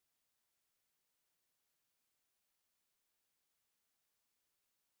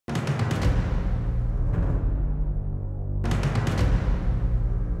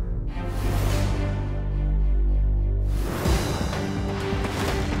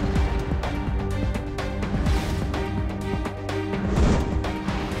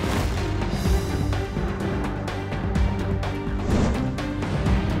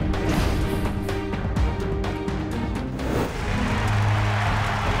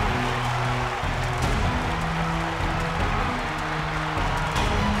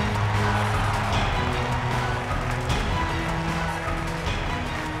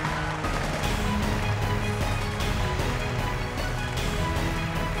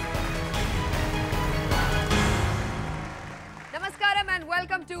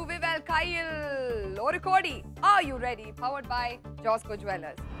welcome to Kaiyil Oru Kodi. Are you ready? Powered by Josco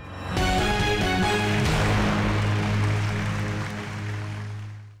Jewelers.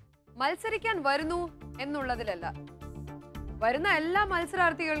 മത്സരിക്കാൻ വരുന്നു എന്നുള്ളതിലല്ല, വരുന്ന എല്ലാ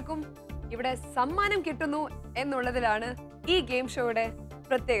മത്സരാർത്ഥികൾക്കും ഇവിടെ സമ്മാനം കിട്ടുന്നു എന്നുള്ളതിലാണ് ഈ ഗെയിം ഷോയുടെ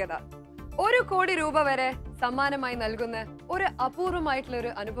പ്രത്യേകത. 1 കോടി രൂപ വരെ സമ്മാനമായി നൽകുന്ന ഒരു അപൂർവമായിട്ടുള്ള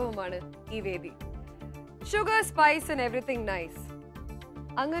ഒരു അനുഭവമാണ് ഈ വേദി. Sugar, spice and everything nice.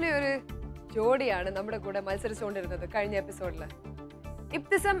 അങ്ങനെ ഒരു ജോഡിയാണ് നമ്മുടെ കൂടെ മത്സരിച്ചുകൊണ്ടിരുന്നത് കഴിഞ്ഞ എപ്പിസോഡിൽ.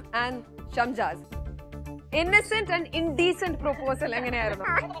 ഇബ്തിസം and Shamjas. Innocent and indecent proposal എങ്ങനെയായിരുന്നു?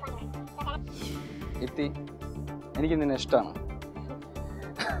 എനിക്ക് നിന്നെ ഇഷ്ടമാണ്.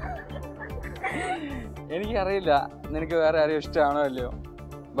 എനിക്കറിയില്ല നിനക്ക് വേറെ ആരെയും ഇഷ്ടമാണോ അല്ലയോ,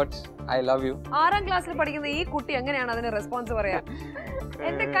 ബട്ട് ഐ ലവ് യു. 6ാം ക്ലാസ്സിൽ പഠിക്കുന്ന ഈ കുട്ടി എങ്ങനെയാണ് അതിന് റെസ്പോൺസ് പറയാ?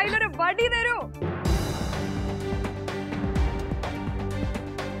 എന്റെ കയ്യിലൊരു വടി തരൂ.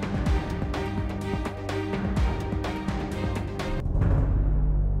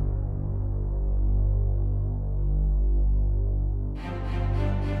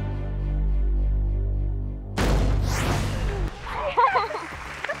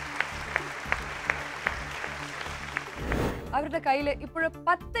 അവരുടെ കയ്യിൽ ഇപ്പോഴും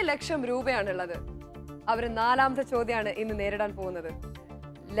 10 ലക്ഷം രൂപയാണുള്ളത്. അവർ 4ാമത്തെ ചോദ്യമാണ് ഇന്ന് നേരിടാൻ പോകുന്നത്.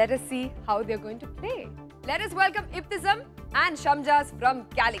 Let us see how they are going to play. Let us welcome Ibtisam and Shamjaz from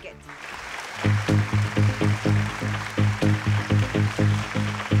Calicut.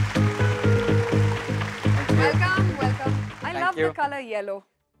 Welcome, welcome. I love the color yellow.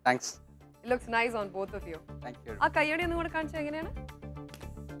 Thanks. It looks nice on both of you. Thank you. ആ കയ്യടി ഒന്നും കൂടെ കാണിച്ചാൽ എങ്ങനെയാണ്?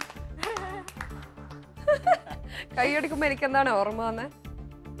 കൈയടിക്കുമ്പോ എനിക്ക് എന്താണ് ഓർമ്മ വന്നെ?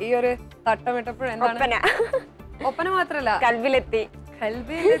 ഈ ഒരു തട്ടമിട്ടപ്പോഴെന്താണ്? ഒപ്പന മാത്രല്ല, കൽവിലെത്തി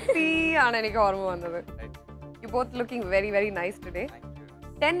ആണ് എനിക്ക് ഓർമ്മ വന്നത്. You both looking very very nice today.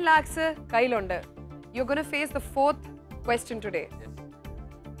 10 lakhs കയ്യിലുണ്ട്. You're going to face the 4th question today.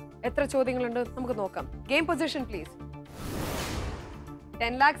 എത്ര ചോദ്യങ്ങളുണ്ട് നമുക്ക് നോക്കാം. Game position please.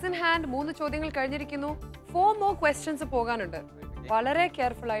 10 lakhs in hand. 3 ചോദ്യങ്ങൾ കഴിഞ്ഞിരിക്കുന്നു. 4 more questions പോകാനുണ്ട്. വളരെ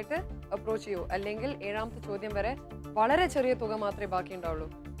കെയർഫുൾ ആയിട്ട് അപ്രോച്ച് ചെയ്യൂ, അല്ലെങ്കിൽ 7ാമത്തെ ചോദ്യം വരെ വളരെ ചെറിയ തുക മാത്രമേ ബാക്കി ഉണ്ടാവുള്ളൂ.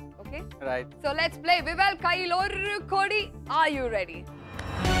 Okay, right. So let's play Kaiyil Oru Kodi. Are you ready?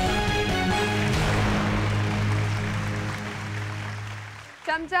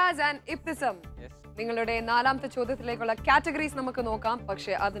 Shamjaz and Ibtisam, നിങ്ങളുടെ 4ാമത്തെ ചോദ്യത്തിലേക്കുള്ള കാറ്റഗറീസ് നമുക്ക് നോക്കാം.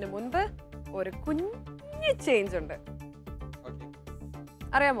 പക്ഷേ അതിനു മുൻപ് ഒരു കുഞ്ഞു ചേഞ്ച് ഉണ്ട്.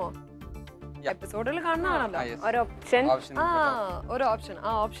 അറിയാമോ? എപ്പിസോഡിൽ കാണുന്നതാണല്ലോ ഒരു ഓപ്ഷൻ. ഒരു ഓപ്ഷൻ. ആ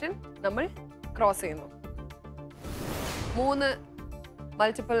ഓപ്ഷൻ നമ്മൾ ക്രോസ് ചെയ്യുന്നു. 3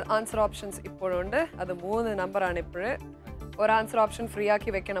 മൾട്ടിപ്പിൾ ആൻസർ ഓപ്ഷൻസ് ഇപ്പോഴുണ്ട്. അത് 3 നമ്പറാണ് ഇപ്പോഴ്. ഒരു ആൻസർ ഓപ്ഷൻ ഫ്രീ ആക്കി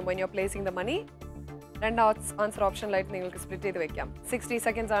വെക്കണം when you're placing the money. 2 answer ഓപ്ഷനിലായിട്ട് നിങ്ങൾക്ക് സ്പ്ലിറ്റ് ചെയ്ത് വെക്കാം. 60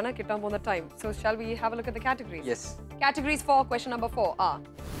 seconds ആണ് കിട്ടാൻ പോകുന്ന time. So shall we have a look at the categories? Yes. Categories for question number 4 are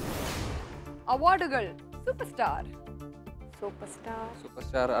അവാർഡുകൾ.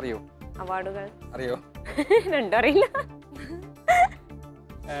 സൂപ്പർസ്റ്റാർ അറിയോ? അവാർഡുകൾ അറിയോ? രണ്ടറിയില്ല.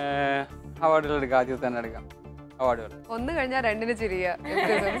 അവാർഡുകൾ എടുക്കാം. ആദ്യം തന്നെ എടുക്കാം അവാർഡുകൾ. 1 കഴിഞ്ഞാൽ 2 ചിരിയ.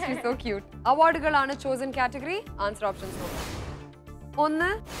 So cute. അവാർഡുകളാണ് chosen category. Answer options നോക്കാം. 1,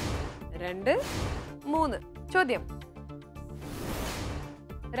 2, 3. ചോദ്യം: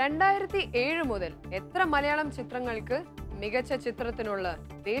 2007 മുതൽ എത്ര മലയാളം ചിത്രങ്ങൾക്ക് മികച്ച ചിത്രത്തിനുള്ള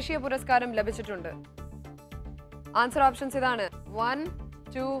ദേശീയ പുരസ്കാരം ലഭിച്ചിട്ടുണ്ട്? ആൻസർ ഓപ്ഷൻസ് ഇതാണ്: 1,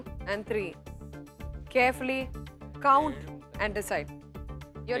 2 and 3. Carefully count and decide.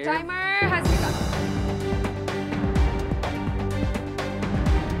 Your timer has begun.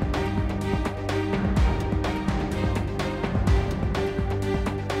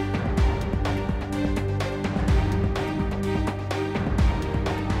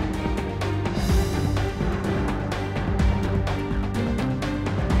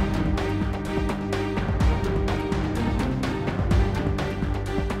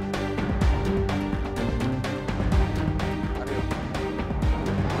 അറിയോ?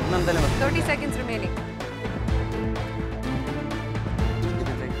 30 seconds remaining.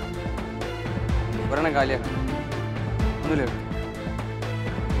 ഒരെണ്ണം കാലിയാക്കാം. ഒന്നുമില്ല.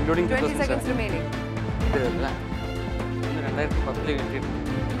 20 seconds remaining. 2010 കിട്ടിയിട്ടുണ്ട്.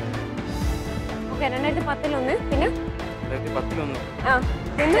 ഓക്കെ, 2010 ഒന്ന്, പിന്നെ 2010 ഒന്ന്.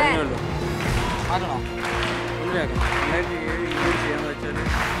 പിന്നെ ആകണോ? ഒന്നിലാക്കാം. 2007 ചെയ്യാന്ന് വെച്ചാൽ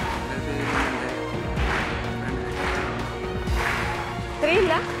 3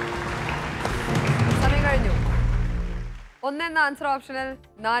 ഇല്ല. സമയം കഴിഞ്ഞു. 1 എന്ന ആൻസർ ഓപ്ഷനിൽ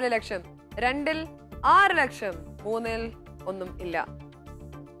 4 ലക്ഷം, 2ൽ 6 ലക്ഷം, 3ൽ ഒന്നും ഇല്ല.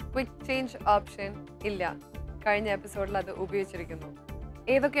 ക്വിക്ക് ചേഞ്ച് ഓപ്ഷൻ ഇല്ല. കഴിഞ്ഞ എപ്പിസോഡിൽ അത് ഉപയോഗിച്ചിരിക്കുന്നു.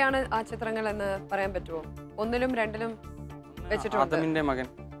 ഏതൊക്കെയാണ് ആ ചിത്രങ്ങൾ എന്ന് പറയാൻ പറ്റുമോ? ഒന്നിലും രണ്ടിലും വെച്ചിട്ടുണ്ട്. ആദമിന്റെ മകൻ.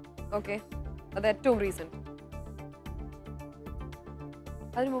 ഓക്കെ, അത് ഏറ്റവും റീസെന്റ്.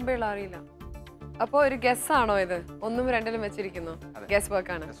 അതിന് മുമ്പേ ഉള്ള അറിയില്ല. അപ്പൊ ഒരു ഗസ് ആണോ ഇത്? ഒന്നും രണ്ടിലും വെച്ചിരിക്കുന്നു. ഗസ്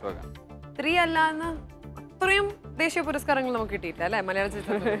വർക്ക് ആണ്. 3 അല്ലാന്ന് അത്രയും ദേശീയ പുരസ്കാരങ്ങൾ നമുക്ക് കിട്ടിയിട്ടില്ല അല്ലെ മലയാള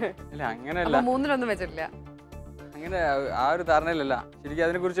ചിത്രത്തിൽ? അങ്ങനെയല്ല, 3-ലൊന്നും വെച്ചിട്ടില്ല. അങ്ങനെ ആ ഒരു ധാരണയിലല്ല. ശരിക്കും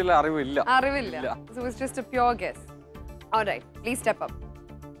അതിനെ കുറിച്ചുള്ള അറിവില്ല. So it's just a pure guess. All right, please step up.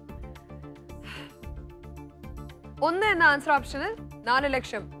 1 എന്ന ആൻസർ ഓപ്ഷനിൽ 4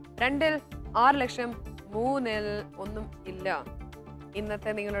 ലക്ഷം, 2-ൽ 6 ലക്ഷം, 3-ൽ ഒന്നും ഇല്ല.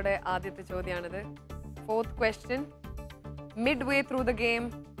 ഇന്നത്തെ നിങ്ങളുടെ ആദ്യത്തെ ചോദ്യമാണിത്. 4th question. Midway through the game,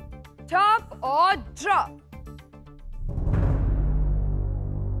 top or drop?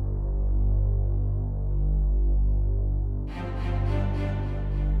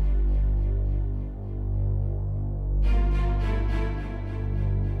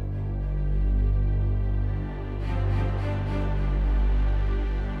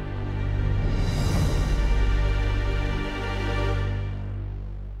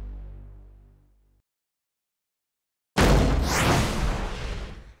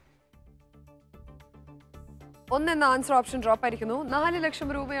 ഒന്നെന്ന answer option drop ആയിരിക്കുന്നു. 4 ലക്ഷം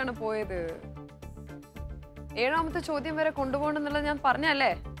രൂപയാണ് പോയത്. 7ാമത്തെ ചോദ്യം വരെ കൊണ്ടുപോകണമെന്നുള്ളത് ഞാൻ പറഞ്ഞല്ലേ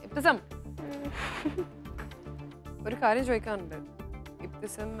ഇബ്തിസം. ഒരു കാര്യം ചോദിക്കാനുണ്ട്.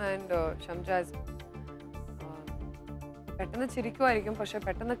 ഇബ്തിസം ആൻഡ് ഷംജാസ് പെട്ടെന്ന് ചിരിക്കുമായിരിക്കും, പക്ഷെ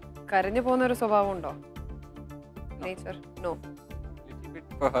പെട്ടെന്ന് കരഞ്ഞു പോകുന്ന ഒരു സ്വഭാവം ഉണ്ടോ? Nature no.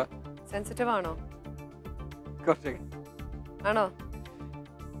 സെൻസിറ്റീവ് ആണോ? ആണോ?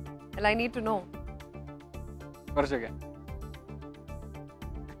 അല്ല, ഐ നീഡ് ടു നോ. കുറച്ചൊക്കെ.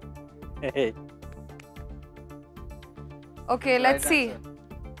 Okay, let's see.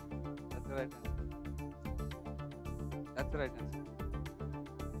 That's the right answer.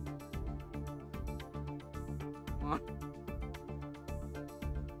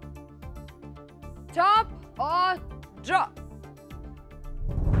 Top or drop?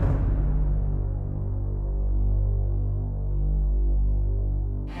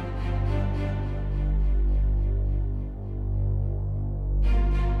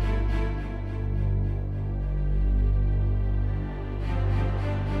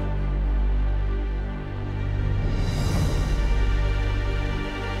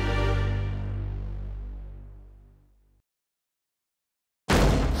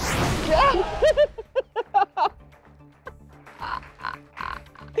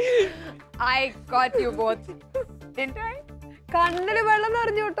 I got you both. Didn't I? കണ്ണില് വെള്ളം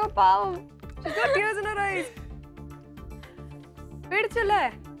നിറഞ്ഞു കേട്ടോ, പാവം. She got tears in her eyes. പേടിച്ചല്ലേ?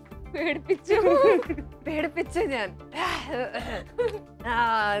 പേടിപ്പിച്ചു ഞാൻ.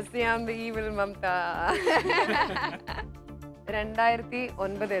 I'm the evil Mamta.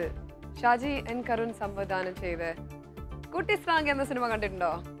 2009 Shaji N Karun സംവിധാനം ചെയ്ത് കുട്ടി സ്രാങ്ക് എന്ന സിനിമ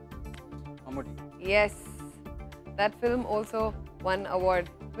കണ്ടിട്ടുണ്ടോ? Yes, that film also won award.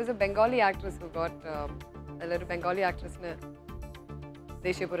 It was a Bengali actress who got a Bengali actress ne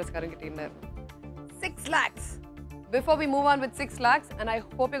Deshiya Puraskaram kittiyunnairunnu. 6 lakhs. Before we move on with 6 lakhs, and I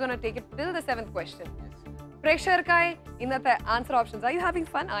hope you're going to take it till the 7th question. Preksharkai innathe answer options. Are you having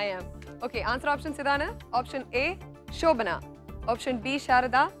fun? I am. Okay, answer options idana. Option A, Shobana. Option B,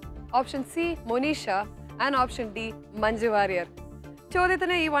 Sharada. Option C, Monisha. And option D, Manju Warrior.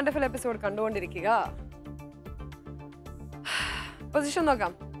 ചോദ്യത്തിന് ഈ wonderful episode കണ്ടുകൊണ്ടിരിക്കുക. Position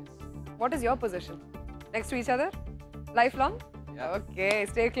നോക്കാം. What is your position? Next to each other? Life long? Okay,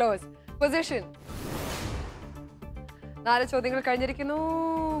 stay close. Position. 4 ചോദ്യങ്ങൾ കഴിഞ്ഞിരിക്കുന്നു.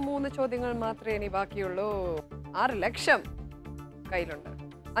 3 ചോദ്യങ്ങൾ മാത്രമേ ഇനി ബാക്കിയുള്ളൂ. 6 ലക്ഷം കയ്യിലുണ്ട്.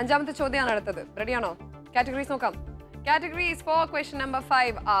 5ാമത്തെ ചോദ്യമാണ് അടുത്തത്. റെഡിയാണോ? കാറ്റഗറീസ് നോക്കാം. Categories four question number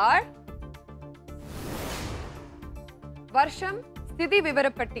 5 R വർഷം, സ്ഥിതി വിവര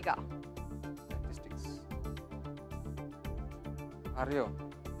പട്ടിക. അറിയോ?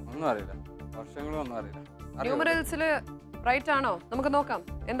 ഒന്നും അറിയില്ല. വർഷങ്ങളും ഒന്നും അറിയില്ല. ന്യൂമറൽസിൽ റൈറ്റ് ആണോ? നമുക്ക് നോക്കാം.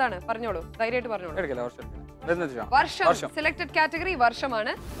 എന്താണ്? പറഞ്ഞോളൂ, ധൈര്യമായിട്ട് പറഞ്ഞോളൂ. വർഷം. സെലക്ടഡ് കാറ്റഗറി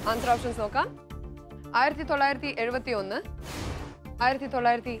വർഷമാണ്. ആൻസർ ഓപ്ഷൻസ് നോക്കാം. 1971,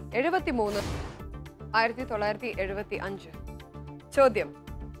 1973, 1975. ചോദ്യം: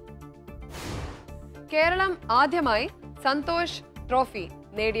 കേരളം ആദ്യമായി സന്തോഷ് ട്രോഫി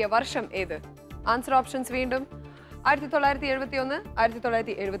നേടിയ വർഷം ഏത്? ആൻസർ ഓപ്ഷൻസ് വീണ്ടും: 1971,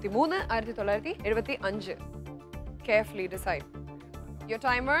 1973, 1975. Carefully decide. Your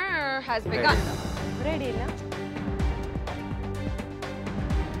timer has begun. Ready na?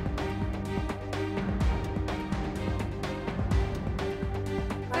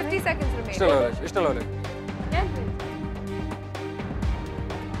 seconds remaining. ഇഷ്ടമുള്ള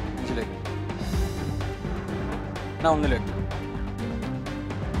ഞാൻ ഒന്നിലേക്ക്.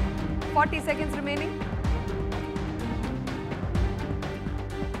 40 seconds remaining.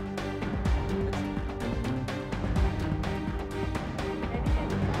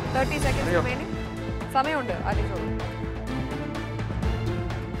 30 seconds remaining. സമയമുണ്ട് ആലോചിച്ചോളൂ.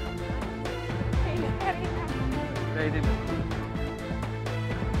 ഇതില്ല.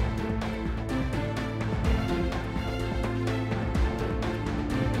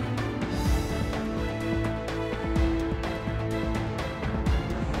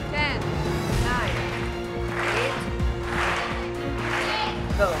 10, 9, 8.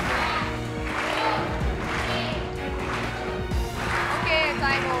 Okay,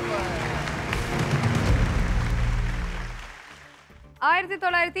 time over.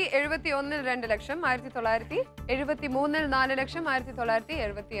 1971 2 ലക്ഷം, 1973 4 ലക്ഷം,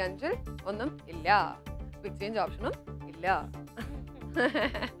 1975 ഒന്നും ഇല്ല. ക്വിക്ക് ചേഞ്ച് ഓപ്ഷനും ഇല്ല.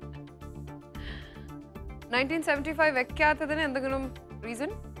 1975 വെക്കാത്തതിന് എന്തെങ്കിലും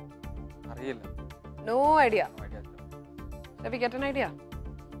റീസൺ? അറിയില്ല. No idea. Shall we get an idea?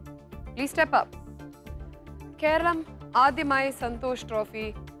 Please step up. Keralam ആദ്യമായി സന്തോഷ് ട്രോഫി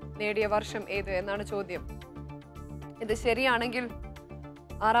നേടിയ വർഷം ഏത് എന്നാണ് ചോദ്യം. ഇത് ശരിയാണെങ്കിൽ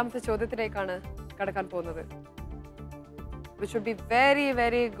ആറാമത്തെ ചോദ്യത്തിലേക്കാണ് കടക്കാൻ പോകുന്നത്. Which would be very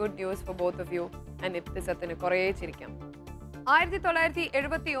very good news for both of you. And ഇപ്തിസത്തിന് കുറേ ചിരിക്കാം.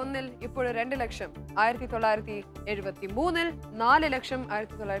 1971 ഇപ്പോൾ 2 ലക്ഷം, 1973 4 ലക്ഷം,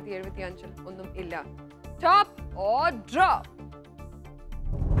 1975 ഒന്നും ഇല്ല. Top or drop?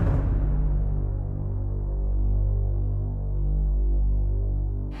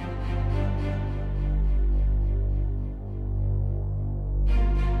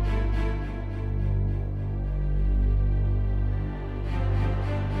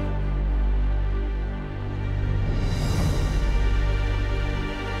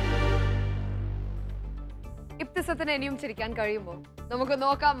 ഇപ്തിസത്തിന് ഇനിയും ചിരിക്കാൻ കഴിയുമോ? നമുക്ക്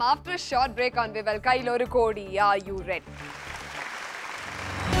നോക്കാം. ആഫ്റ്റർ ഷോർട്ട് ബ്രേക്ക് ഓൺ വിവൽ കയ്യിൽ ഒരു കോടി. Are you ready?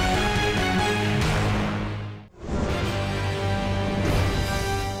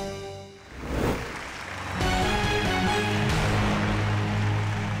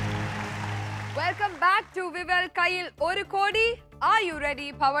 Welcome back to വിവൽ കയ്യിൽ ഒരു കോടി. Are you ready?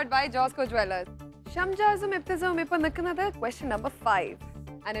 Powered by Josco jewellers. ഷംജാസും ഇപ്തിസവും ഇപ്പൊ നിൽക്കുന്നത് question number 5.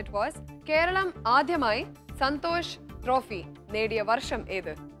 And it was Keralam ആദ്യമായി സന്തോഷ് ട്രോഫി നേടിയ വർഷം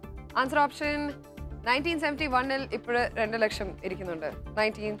ഏത്? ആൻസർ ഓപ്ഷൻ 1971 ഇപ്പോൾ 2 ലക്ഷം ഇരിക്കുന്നുണ്ട്,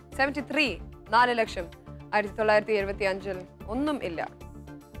 1973 4 ലക്ഷം, 1975 ഒന്നും ഇല്ല.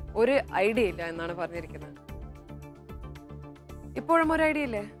 ഒരു ഐഡിയ ഇല്ല എന്നാണ് പറഞ്ഞിരിക്കുന്നത്. ഇപ്പോഴും ഒരു ഐഡിയ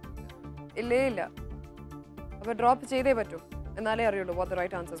ഇല്ലേ? ഇല്ലേ ഇല്ല. അപ്പൊ ഡ്രോപ്പ് ചെയ്തേ പറ്റൂ, എന്നാലേ അറിയുള്ളൂ what the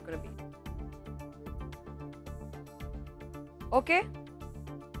right answer is going to be. Okay?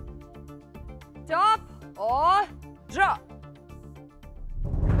 Top or drop?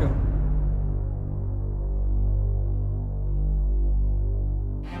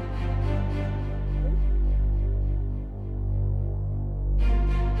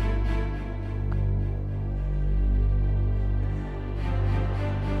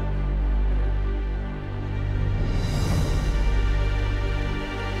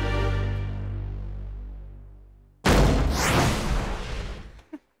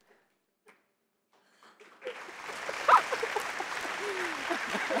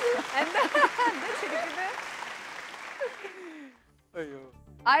 അയ്യോ.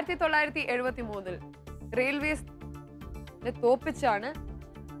 1973 റെയിൽവേസ് തോപ്പിച്ചാണ്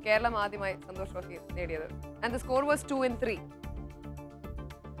കേരളം ആദ്യമായി സന്തോഷ് ട്രോഫി നേടിയത്. And the score was 2-3.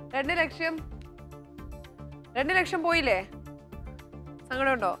 2 ലക്ഷം പോയില്ലേ?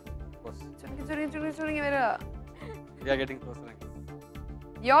 സങ്കടമുണ്ടോ? ചുരുങ്ങി വരിക.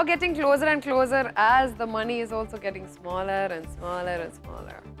 You're getting closer and closer as the money is also getting smaller and smaller and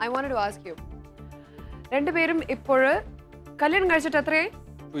smaller. I wanted to ask you, രണ്ടുപേരും ഇപ്പോൾ കല്യാണം കഴിച്ചിട്ട് എത്രയായി?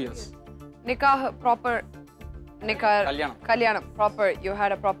 2 years. നിക്കാഹ് പ്രോപ്പർ കല്യാണം proper. You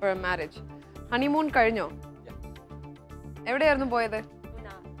had A proper marriage. Honeymoon കഴിഞ്ഞോ? എവിടെയായിരുന്നു പോയത്?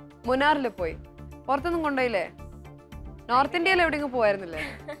 മുനാറിൽ പോയി. പുറത്തൊന്നും കൊണ്ടുപോയില്ലേ? നോർത്ത് ഇന്ത്യയിൽ എവിടെയെങ്കിലും പോയായിരുന്നില്ലേ?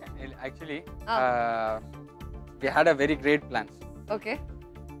 Actually, we had a very great plans. Okay.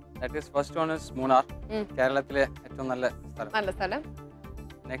 That is, first one is Munnar, കേരളത്തിലെ ഏറ്റവും നല്ല സ്ഥലം. നല്ല സ്ഥലം.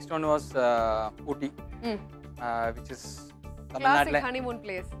 Next one was Ooty, which is classic honeymoon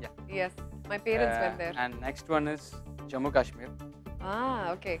place. Yeah. Yes, my parents went there. And next one is Jammu Kashmir.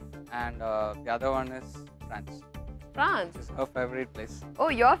 Okay. And the other one is France. France. This is her favorite place. Oh,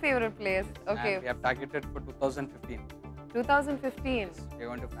 your favorite place. Okay. And we have targeted for 2015. 2015. Yes, we are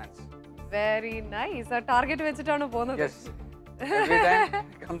going to France. Very nice. A target വെച്ചിട്ടാണ് പോകുന്നത്. Yes. Every time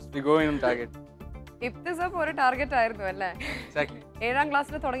it comes, we go in on target. ഇബ്തിസാബ് ഒരു target ആയിരുന്നു അല്ലേ? Exactly. 7ാം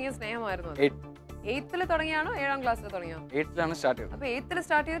ക്ലാസ്സിൽ തുടങ്ങിയ സ്നേഹമായിരുന്നു. 8th തുടങ്ങിയാണോ 7ാം ക്ലാസ്സിൽ തുടങ്ങിയോ? 8th സ്റ്റാർട്ട് ചെയ്തത്. അപ്പൊ 8th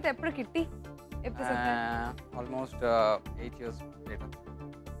സ്റ്റാർട്ട് ചെയ്തിട്ട് എപ്പോഴും കിട്ടി? Almost 8 years later.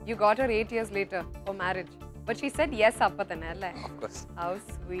 You got her 8 years later for marriage. But she said yes appa thanne alle. Of course. How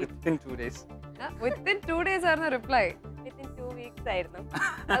sweet. Within 2 days. Within 2 days ആയിരുന്നു reply. Within 2 weeks ആയിരുന്നു.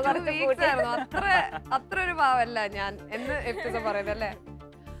 2 weeks ആയിരുന്നു. അത്ര ഒരു പാവല്ല ഞാൻ എന്ന് എപ്പിസോഡ് പറയുന്നത് അല്ലേ?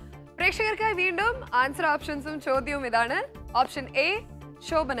 പ്രേക്ഷകർക്കായി വീണ്ടും ആൻസർ ഓപ്ഷൻസും ചോദ്യവും ഇതാണ്. Option A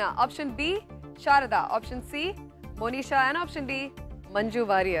Shobhana, option B Sharada, option C Monisha and option D Manju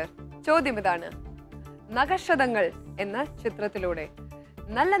Warrier. ചോദ്യം ഇതാണ്. നഖശതങ്ങൾ എന്ന ചിത്രത്തിലൂടെ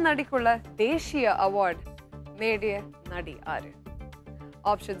നല്ല നടിക്കുള്ള ദേശീയ അവാർഡ് നേടിയ നടി ആര്?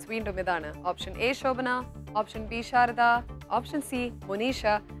 ഓപ്ഷൻസ് വീണ്ടും ഇതാണ്. Option A Shobhana, option B Sharada, option C Monisha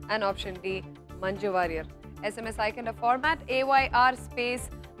and option D Manju Warrier. SMS അയക്കേണ്ട format AYR space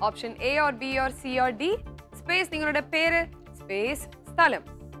option A or B or C or D space നിങ്ങളുടെ പേര് സ്പേസ് സ്ഥലം.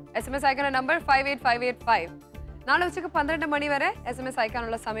 SMS അയക്കേണ്ട നമ്പർ 58585. നാളെ ഉച്ചയ്ക്ക് 12 മണി വരെ SMS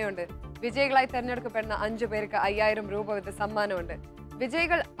അയക്കാനുള്ള സമയമുണ്ട്. വിജയികളായി തിരഞ്ഞെടുക്കപ്പെടുന്ന 5 പേർക്ക് 5000 രൂപ വിത്ത് സമ്മാനമുണ്ട്.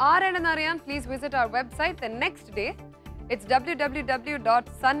 വിജയികൾ ആരാണെന്ന് അറിയാൻ please visit our website the next day. It's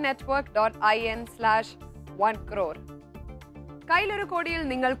www.sunnetwork.in/1crore. കയ്യിലൊരു കോടിയിൽ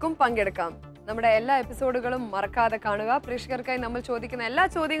നിങ്ങൾക്കും പങ്കെടുക്കാം. നമ്മുടെ എല്ലാ എപ്പിസോഡുകളും മറക്കാതെ കാണുക. പ്രേക്ഷകർക്കായി നമ്മൾ ചോദിക്കുന്ന എല്ലാ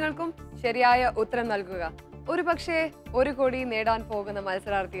ചോദ്യങ്ങൾക്കും ശരിയായ ഉത്തരം നൽകുക. ഒരു പക്ഷേ 1 കോടി നേടാൻ പോകുന്ന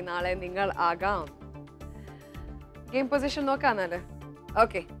മത്സരാർത്ഥി നാളെ നിങ്ങൾ ആകാം. Game position നോക്കാന്നാല്.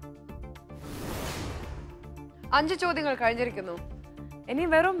 ഓക്കെ, 5 ചോദ്യങ്ങൾ കഴിഞ്ഞിരിക്കുന്നു. ഇനി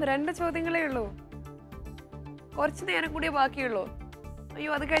വെറും 2 ചോദ്യങ്ങളേ ഉള്ളൂ. കുറച്ച് നേരം കൂടിയേ ബാക്കിയുള്ളൂ. അയ്യോ,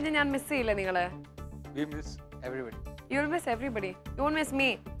 അത് കഴിഞ്ഞ് ഞാൻ മിസ് ചെയ്യില്ല നിങ്ങളെ. We miss everybody. You will miss everybody. You won't miss me.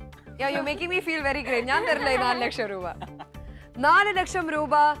 Yeah, you're making me feel very great. ഞാൻ തരില്ല 4 ലക്ഷം രൂപ. 4 ലക്ഷം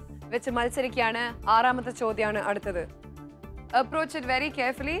രൂപ വെച്ച് മത്സരിക്കുകയാണ്. 6ാമത്തെ ചോദ്യമാണ് അടുത്തത്. Approach it very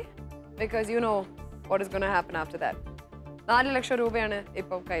carefully because you know what is going to happen after that. 4 ലക്ഷം രൂപയാണ്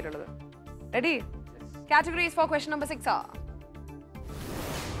ഇപ്പോൾ കയ്യിലുള്ളത്. Ready? Categories for question number 6 are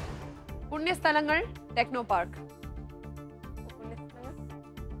പുണ്യസ്ഥലങ്ങൾ, techno park.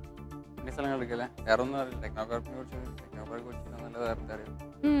 പുണ്യസ്ഥലങ്ങൾ എടുക്കല്ലേ? വേറെ ഒന്നും അറിയില്ല. ടെക്നോ പാർക്കിനെ കുറിച്ച് നല്ല നേരത്തെ അറിയാം.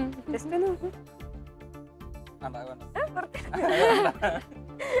 ജസ്റ്റ് ഒന്ന്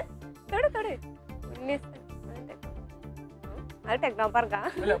അത് ടെക്നോ പാർക്കാ?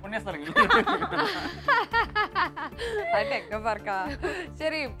 ടെക്നോ പാർക്കാ.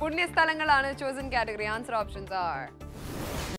 ശരി, പുണ്യസ്ഥലങ്ങളാണ് chosen category. Answer options are